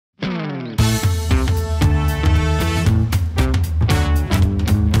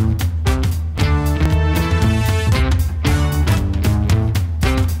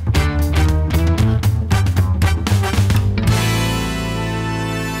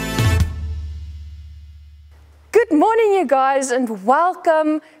Good morning, you guys, and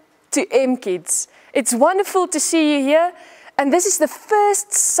welcome to mKidz. It's wonderful to see you here, and this is the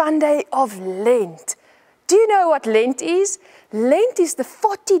first Sunday of Lent. Do you know what Lent is? Lent is the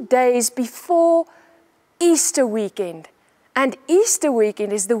 40 days before Easter weekend. And Easter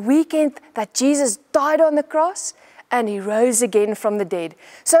weekend is the weekend that Jesus died on the cross and he rose again from the dead.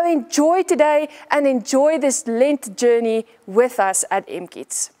 So enjoy today and enjoy this Lent journey with us at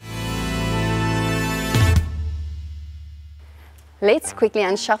mKidz. Let's quickly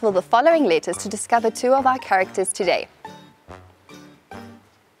unshuffle the following letters to discover two of our characters today.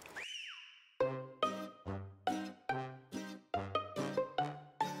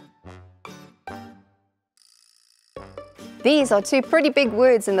 These are two pretty big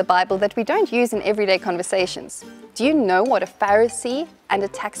words in the Bible that we don't use in everyday conversations. Do you know what a Pharisee and a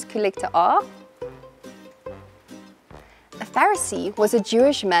tax collector are? A Pharisee was a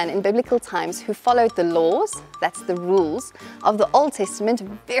Jewish man in biblical times who followed the laws, that's the rules, of the Old Testament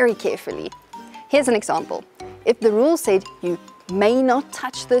very carefully. Here's an example. If the rule said you may not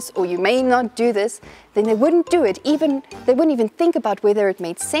touch this or you may not do this, then they wouldn't do it. They wouldn't even think about whether it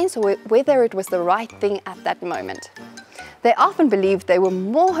made sense or whether it was the right thing at that moment. They often believed they were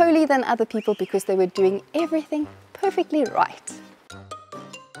more holy than other people because they were doing everything perfectly right.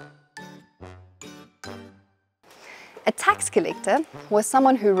 A tax collector was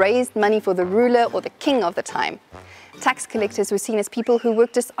someone who raised money for the ruler or the king of the time. Tax collectors were seen as people who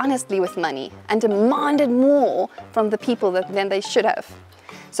worked dishonestly with money and demanded more from the people than they should have.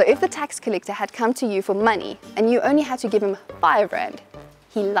 So if the tax collector had come to you for money and you only had to give him 5 rand,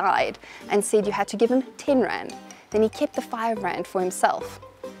 he lied and said you had to give him 10 rand. Then he kept the 5 rand for himself.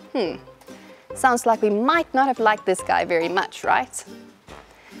 Sounds like we might not have liked this guy very much, right?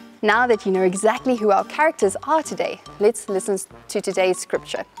 Now that you know exactly who our characters are today, let's listen to today's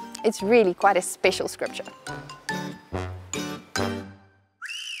scripture. It's really quite a special scripture.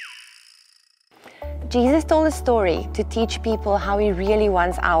 Jesus told a story to teach people how he really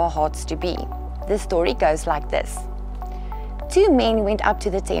wants our hearts to be. The story goes like this. 2 men went up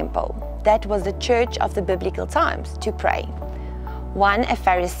to the temple, that was the church of the biblical times, to pray. One a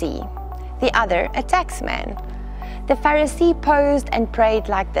Pharisee, the other a tax man. The Pharisee posed and prayed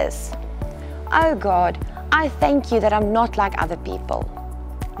like this. Oh God, I thank you that I'm not like other people.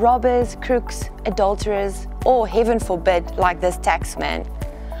 Robbers, crooks, adulterers, or heaven forbid, like this tax man.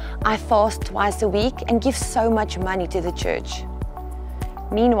 I fast twice a week and give so much money to the church.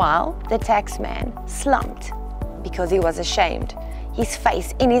 Meanwhile, the tax man slumped because he was ashamed, his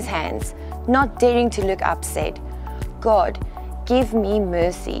face in his hands, not daring to look up, said, God, give me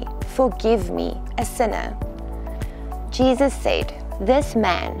mercy, forgive me, a sinner. Jesus said, this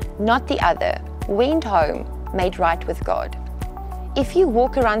man, not the other, went home, made right with God. If you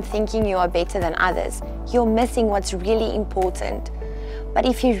walk around thinking you are better than others, you're missing what's really important. But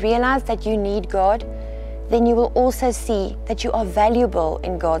if you realize that you need God, then you will also see that you are valuable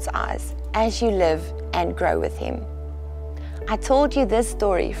in God's eyes as you live and grow with Him. I told you this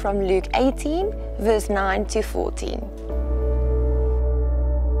story from Luke 18, verse 9 to 14.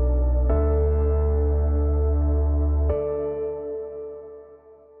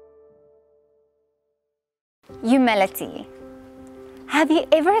 Humility. Have you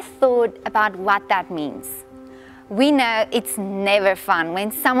ever thought about what that means? We know it's never fun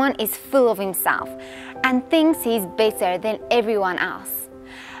when someone is full of himself and thinks he's better than everyone else.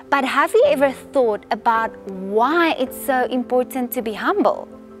 But have you ever thought about why it's so important to be humble?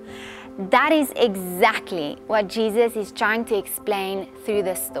 That is exactly what Jesus is trying to explain through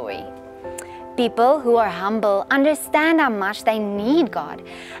this story. People who are humble understand how much they need God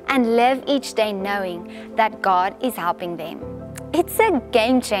and live each day knowing that God is helping them. It's a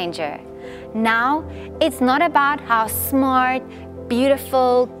game changer. Now, it's not about how smart,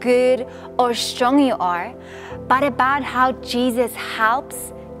 beautiful, good, or strong you are, but about how Jesus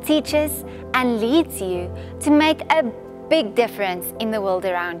helps, teaches, and leads you to make a big difference in the world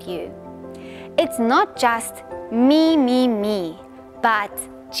around you. It's not just me, but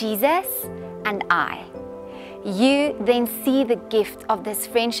Jesus and I. You then see the gift of this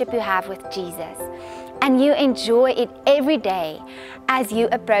friendship you have with Jesus, and you enjoy it every day as you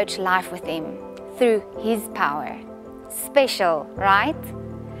approach life with Him through His power. Special, right?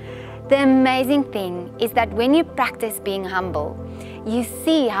 The amazing thing is that when you practice being humble, you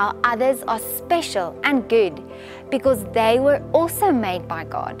see how others are special and good because they were also made by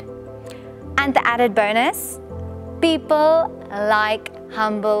God. And the added bonus, people like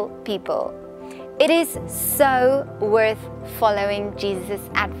humble people. It is so worth following Jesus'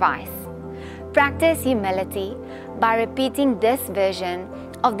 advice. Practice humility by repeating this version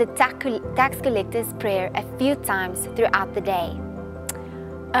of the tax collector's prayer a few times throughout the day.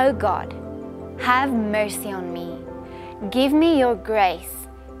 Oh God, have mercy on me. Give me your grace,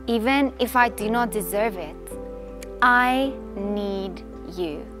 even if I do not deserve it. I need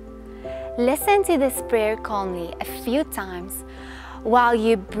you. Listen to this prayer calmly a few times while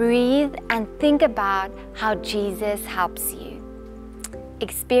you breathe and think about how Jesus helps you.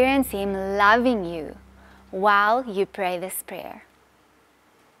 Experience Him loving you while you pray this prayer.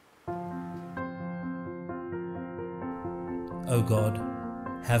 O God,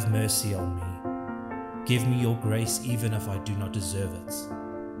 have mercy on me. Give me your grace even if I do not deserve it.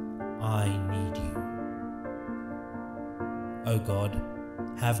 I need you. O God,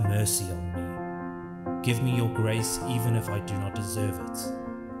 have mercy on me. Give me your grace even if I do not deserve it.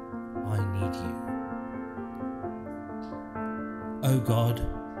 I need you. O God,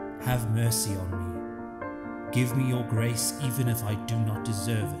 have mercy on me. Give me your grace even if I do not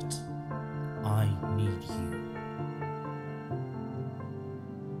deserve it. I need you.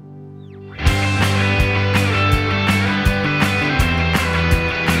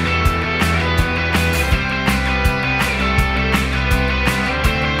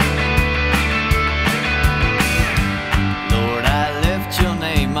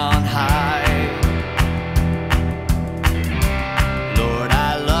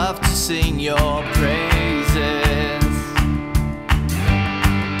 Sing your praises.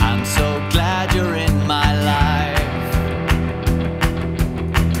 I'm so glad you're in my life.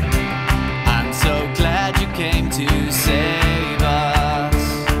 I'm so glad you came to save us.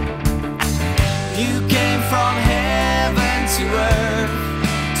 You came from heaven to earth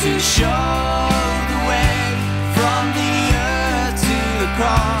to show the way, from the earth to the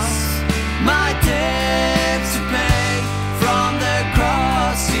cross, my debt to pay, from the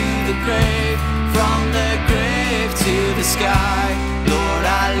cross to the grave, from the grave to the sky. Lord,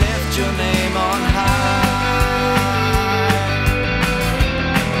 I lift your name on high.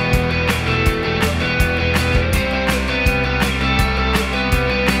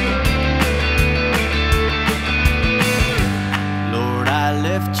 Lord, I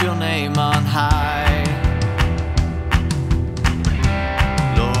lift your name on high.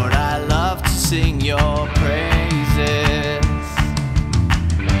 Lord, I love to sing your praises.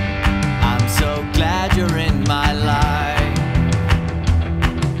 I'm so glad you're in my life.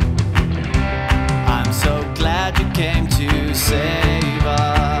 I'm so glad you came to save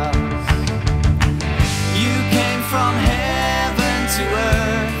us. You came from heaven to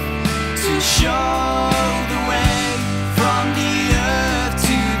earth to show the way, from the earth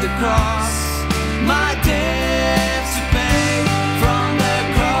to the cross, my debt to pay, from the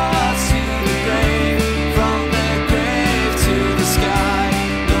cross to the grave, from the grave to the sky.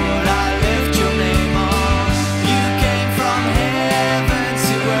 Lord, I lift your name on. You came from heaven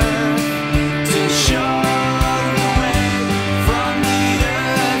to earth to show the way, from the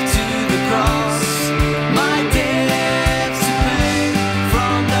earth to the cross, my debt to pay,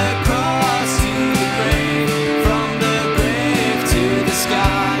 from the cross to the grave, from the grave to the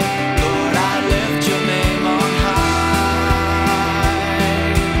sky. Lord, I lift your name on high.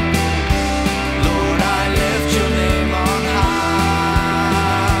 Lord, I lift your name on high.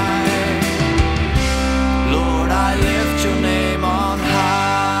 Lord, I lift your name on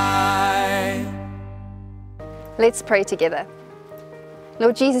high. Let's pray together.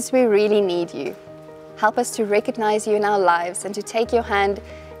 Lord Jesus, we really need you. Help us to recognize you in our lives and to take your hand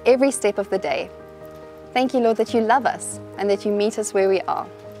every step of the day. Thank you, Lord, that you love us and that you meet us where we are.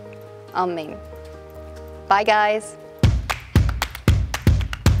 Amen. Bye, guys.